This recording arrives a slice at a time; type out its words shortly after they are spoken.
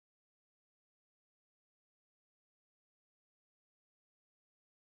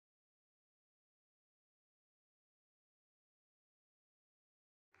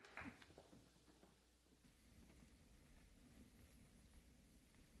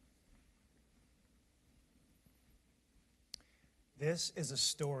This is a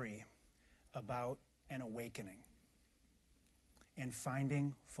story about an awakening and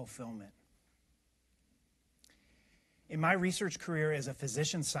finding fulfillment. In my research career as a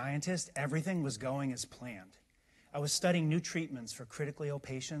physician scientist, everything was going as planned. I was studying new treatments for critically ill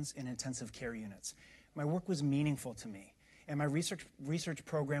patients in intensive care units. My work was meaningful to me, and my research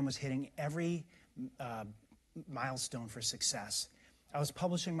program was hitting every milestone for success. I was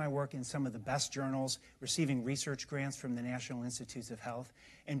publishing my work in some of the best journals, receiving research grants from the National Institutes of Health,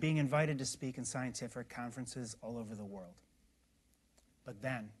 and being invited to speak in scientific conferences all over the world. But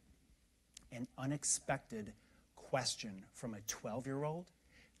then, an unexpected question from a 12-year-old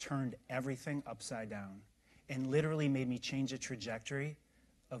turned everything upside down and literally made me change the trajectory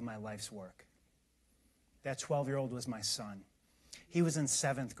of my life's work. That 12-year-old was my son. He was in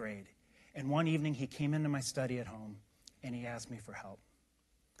 7th grade, and one evening he came into my study at home and he asked me for help.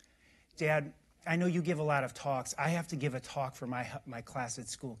 Dad, I know you give a lot of talks. I have to give a talk for my class at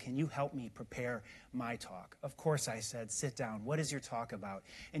school. Can you help me prepare my talk? Of course, I said. Sit down. What is your talk about?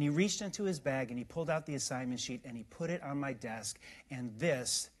 And he reached into his bag and he pulled out the assignment sheet and he put it on my desk, and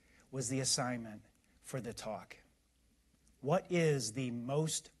this was the assignment for the talk. What is the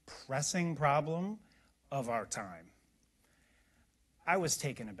most pressing problem of our time? I was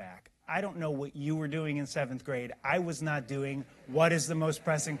taken aback. I don't know what you were doing in 7th grade. I was not doing what is the most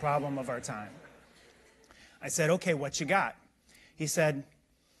pressing problem of our time. I said, okay, what you got? He said,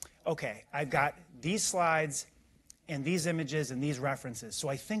 okay, I've got these slides and these images and these references, so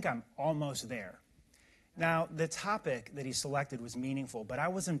I think I'm almost there. Now, the topic that he selected was meaningful, but I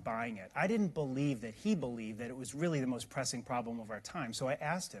wasn't buying it. I didn't believe that he believed that it was really the most pressing problem of our time. So I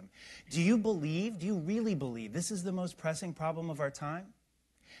asked him, do you really believe this is the most pressing problem of our time?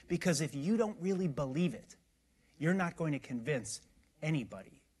 Because if you don't really believe it, you're not going to convince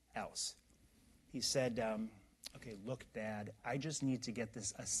anybody else. He said, okay, look, Dad, I just need to get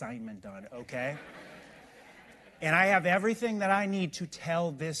this assignment done, okay? And I have everything that I need to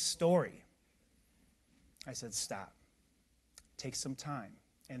tell this story. I said, stop. Take some time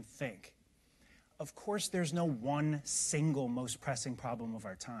and think. Of course, there's no one single most pressing problem of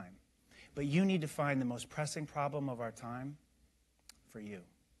our time, but you need to find the most pressing problem of our time for you.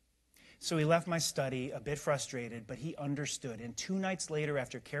 So he left my study a bit frustrated, but he understood. And 2 nights later,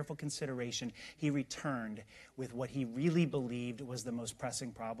 after careful consideration, he returned with what he really believed was the most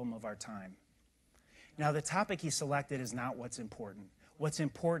pressing problem of our time. Now, the topic he selected is not what's important. What's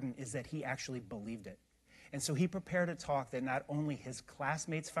important is that he actually believed it. And so he prepared a talk that not only his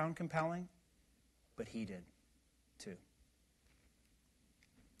classmates found compelling, but he did too.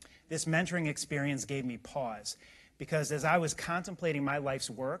 This mentoring experience gave me pause, because as I was contemplating my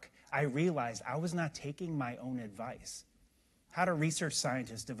life's work, I realized I was not taking my own advice. How do research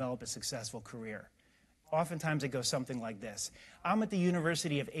scientists develop a successful career? Oftentimes it goes something like this. I'm at the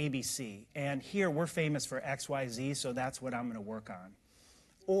University of ABC, and here we're famous for XYZ, so that's what I'm going to work on.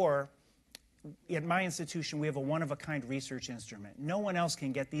 Or, at my institution, we have a one-of-a-kind research instrument. No one else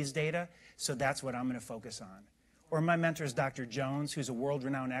can get these data, so that's what I'm going to focus on. Or my mentor is Dr. Jones, who's a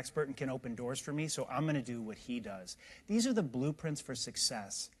world-renowned expert and can open doors for me, so I'm going to do what he does. These are the blueprints for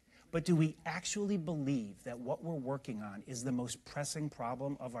success. But do we actually believe that what we're working on is the most pressing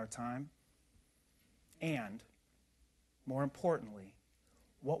problem of our time? And, more importantly,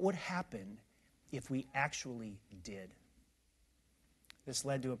 what would happen if we actually did? This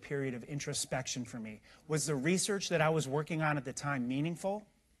led to a period of introspection for me. Was the research that I was working on at the time meaningful?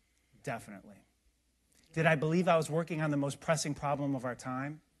 Definitely. Did I believe I was working on the most pressing problem of our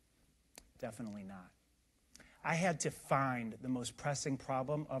time? Definitely not. I had to find the most pressing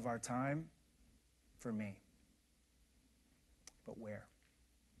problem of our time for me. But where?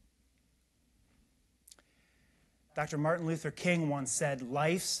 Dr. Martin Luther King once said,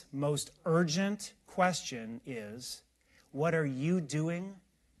 life's most urgent question is, what are you doing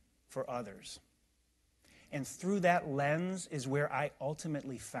for others? And through that lens is where I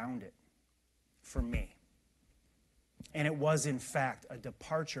ultimately found it for me. And it was, in fact, a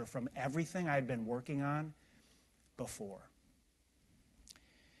departure from everything I had been working on before.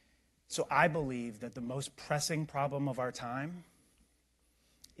 So I believe that the most pressing problem of our time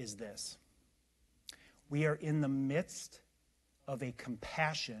is this. We are in the midst of a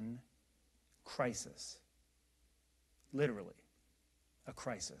compassion crisis. Literally, a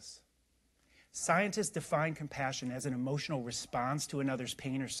crisis. Scientists define compassion as an emotional response to another's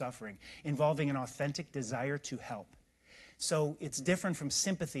pain or suffering, involving an authentic desire to help. So it's different from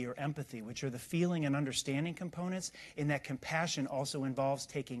sympathy or empathy, which are the feeling and understanding components, in that compassion also involves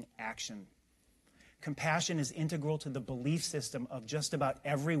taking action. Compassion is integral to the belief system of just about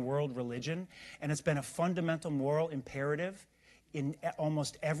every world religion, and it's been a fundamental moral imperative in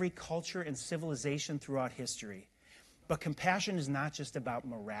almost every culture and civilization throughout history. But compassion is not just about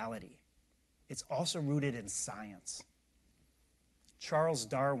morality. It's also rooted in science. Charles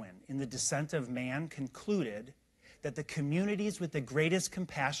Darwin, in The Descent of Man, concluded that the communities with the greatest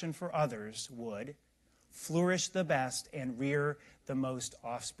compassion for others would flourish the best and rear the most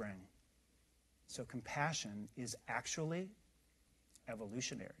offspring. So compassion is actually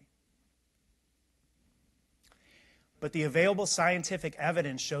evolutionary. But the available scientific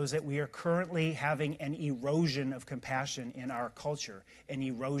evidence shows that we are currently having an erosion of compassion in our culture, an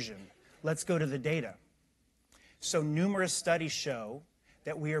erosion. Let's go to the data. So numerous studies show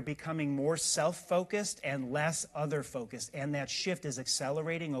that we are becoming more self-focused and less other-focused, and that shift is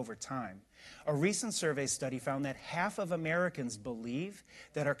accelerating over time. A recent survey study found that half of Americans believe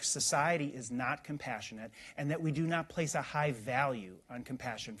that our society is not compassionate and that we do not place a high value on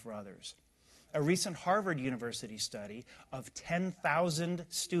compassion for others. A recent Harvard University study of 10,000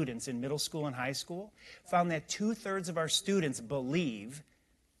 students in middle school and high school found that 2/3 of our students believe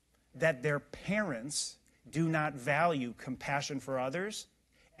that their parents do not value compassion for others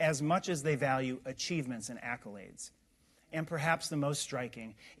as much as they value achievements and accolades. And perhaps the most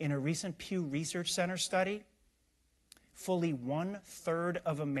striking, in a recent Pew Research Center study, fully 1/3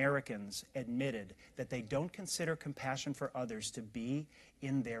 of Americans admitted that they don't consider compassion for others to be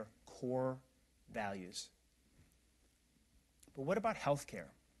in their core values. But what about healthcare?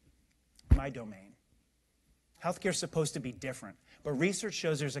 My domain. Healthcare is supposed to be different, but research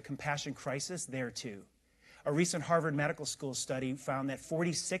shows there's a compassion crisis there too. A recent Harvard Medical School study found that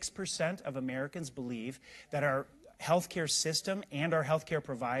 46% of Americans believe that our healthcare system and our healthcare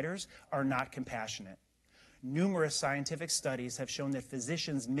providers are not compassionate. Numerous scientific studies have shown that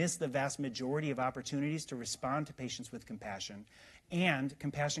physicians miss the vast majority of opportunities to respond to patients with compassion, and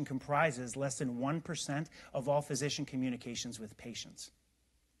compassion comprises less than 1% of all physician communications with patients.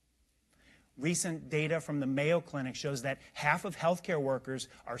 Recent data from the Mayo Clinic shows that half of healthcare workers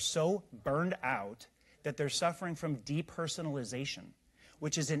are so burned out that they're suffering from depersonalization,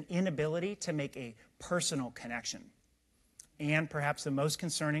 which is an inability to make a personal connection. And perhaps the most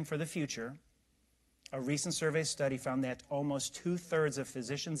concerning for the future, a recent survey study found that almost 2/3 of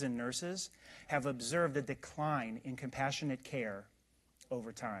physicians and nurses have observed a decline in compassionate care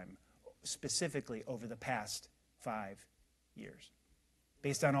over time, specifically over the past 5 years.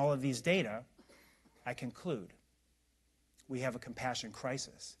 Based on all of these data, I conclude we have a compassion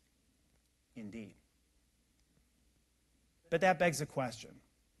crisis indeed. But that begs a question.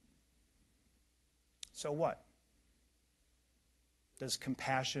 So what? Does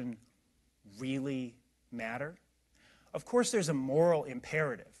compassion really matter? Of course, there's a moral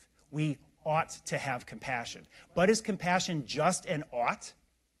imperative. We ought to have compassion. But is compassion just an ought?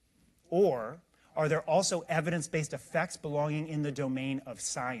 Or are there also evidence-based effects belonging in the domain of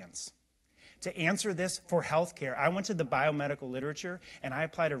science? To answer this for healthcare, I went to the biomedical literature and I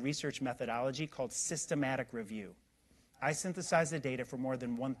applied a research methodology called systematic review. I synthesized the data for more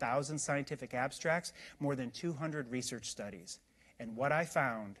than 1,000 scientific abstracts, more than 200 research studies. And what I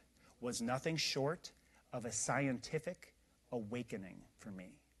found was nothing short of a scientific awakening for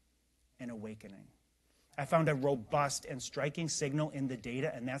me. An awakening. I found a robust and striking signal in the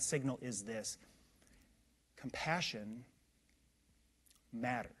data, and that signal is this: compassion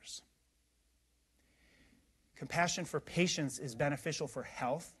matters. Compassion for patients is beneficial for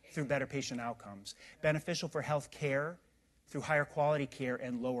health through better patient outcomes, beneficial for health care through higher quality care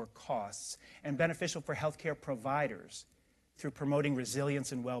and lower costs, and beneficial for healthcare providers through promoting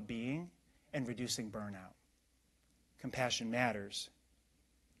resilience and well-being and reducing burnout. Compassion matters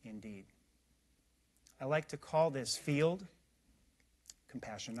indeed. I like to call this field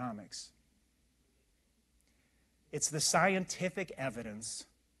compassionomics. It's the scientific evidence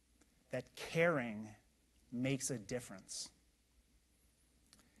that caring makes a difference.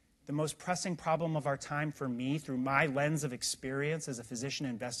 The most pressing problem of our time for me, through my lens of experience as a physician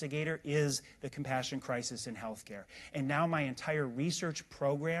investigator, is the compassion crisis in healthcare. And now my entire research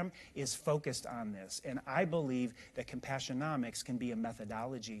program is focused on this. And I believe that compassionomics can be a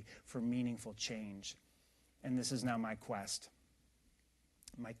methodology for meaningful change. And this is now my quest.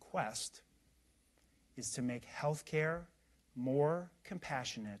 My quest is to make healthcare more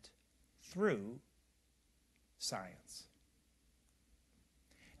compassionate through science.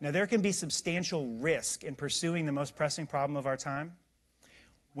 Now, there can be substantial risk in pursuing the most pressing problem of our time.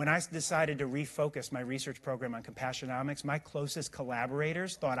 When I decided to refocus my research program on compassionomics, my closest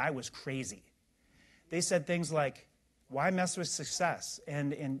collaborators thought I was crazy. They said things like, why mess with success?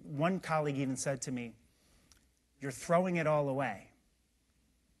 And one colleague even said to me, you're throwing it all away.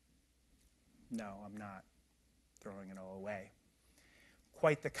 No, I'm not throwing it all away.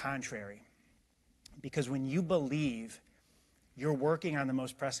 quite the contrary. Because when you believe you're working on the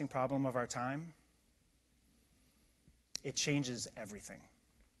most pressing problem of our time, it changes everything.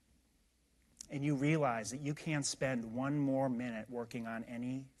 And you realize that you can't spend one more minute working on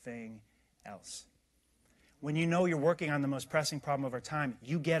anything else. When you know you're working on the most pressing problem of our time,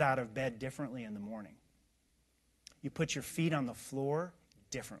 you get out of bed differently in the morning. You put your feet on the floor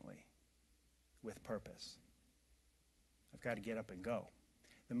differently, with purpose. I've got to get up and go.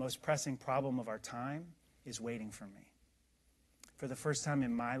 The most pressing problem of our time is waiting for me. For the first time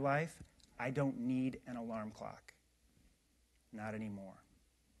in my life, I don't need an alarm clock. Not anymore.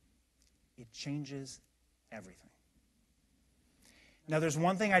 It changes everything. Now, there's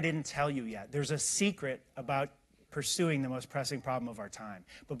one thing I didn't tell you yet. There's a secret about pursuing the most pressing problem of our time.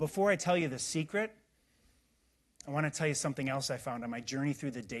 But before I tell you the secret, I want to tell you something else I found on my journey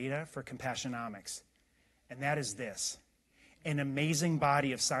through the data for Compassionomics. And that is this: an amazing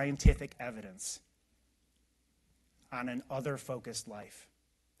body of scientific evidence on an other-focused life.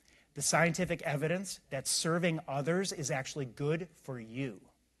 The scientific evidence that serving others is actually good for you.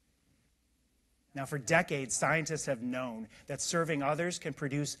 Now, for decades, scientists have known that serving others can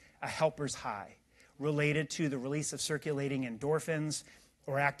produce a helper's high related to the release of circulating endorphins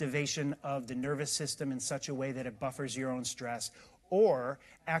or activation of the nervous system in such a way that it buffers your own stress, or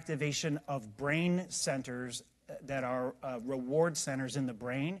activation of brain centers that are reward centers in the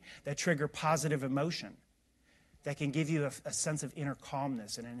brain that trigger positive emotion, that can give you a sense of inner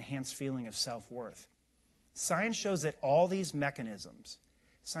calmness and an enhanced feeling of self-worth. Science shows all these mechanisms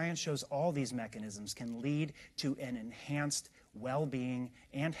can lead to an enhanced well-being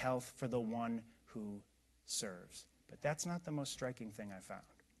and health for the one who serves. But that's not the most striking thing I found.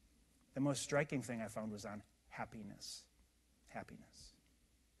 The most striking thing I found was on happiness. Happiness.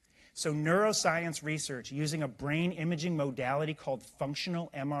 So neuroscience research using a brain imaging modality called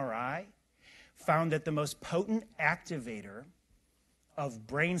functional MRI found that the most potent activator of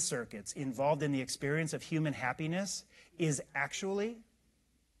brain circuits involved in the experience of human happiness is actually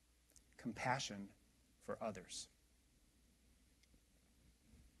compassion for others.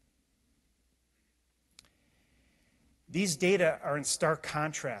 These data are in stark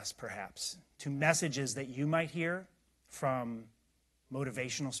contrast, perhaps, to messages that you might hear from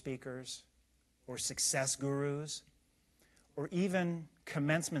motivational speakers or success gurus or even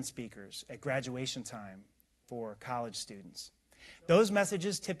commencement speakers at graduation time for college students. Those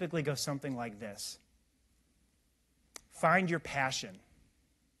messages typically go something like this: find your passion,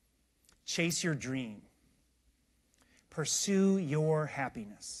 chase your dream, pursue your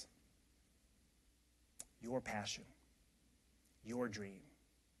happiness, your passion, your dream,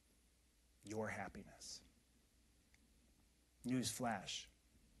 your happiness. Newsflash.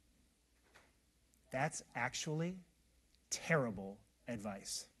 That's actually terrible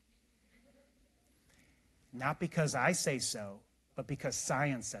advice. Not because I say so, but because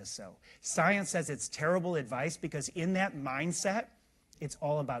science says so. Science says it's terrible advice because in that mindset, it's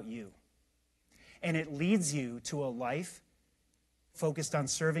all about you. And it leads you to a life focused on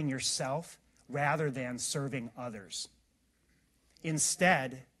serving yourself rather than serving others.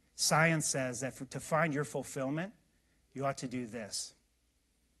 Instead, science says that to find your fulfillment, you ought to do this.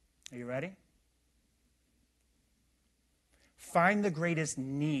 Are you ready? Find the greatest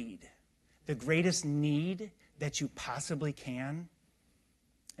need that you possibly can,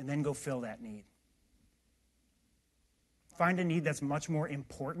 and then go fill that need. Find a need that's much more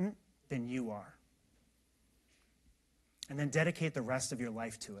important than you are, and then dedicate the rest of your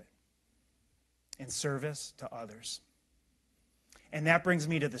life to it in service to others. And that brings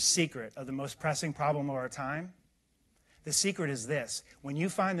me to the secret of the most pressing problem of our time. The secret is this: when you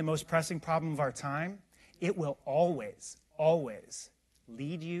find the most pressing problem of our time, it will always, always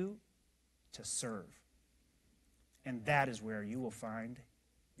lead you to serve. And that is where you will find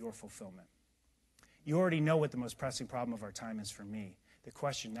your fulfillment. You already know what the most pressing problem of our time is for me. The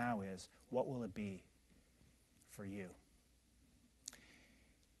question now is, what will it be for you?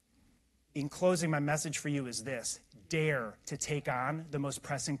 In closing, my message for you is this: dare to take on the most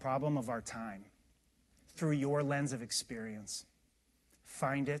pressing problem of our time through your lens of experience.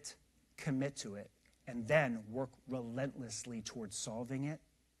 Find it, commit to it, and then work relentlessly towards solving it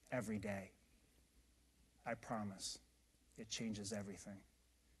every day. I promise it changes everything.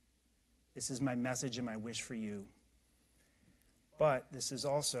 This is my message and my wish for you. But this is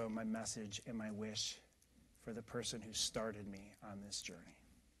also my message and my wish for the person who started me on this journey,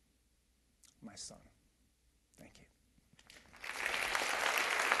 my son. Thank you.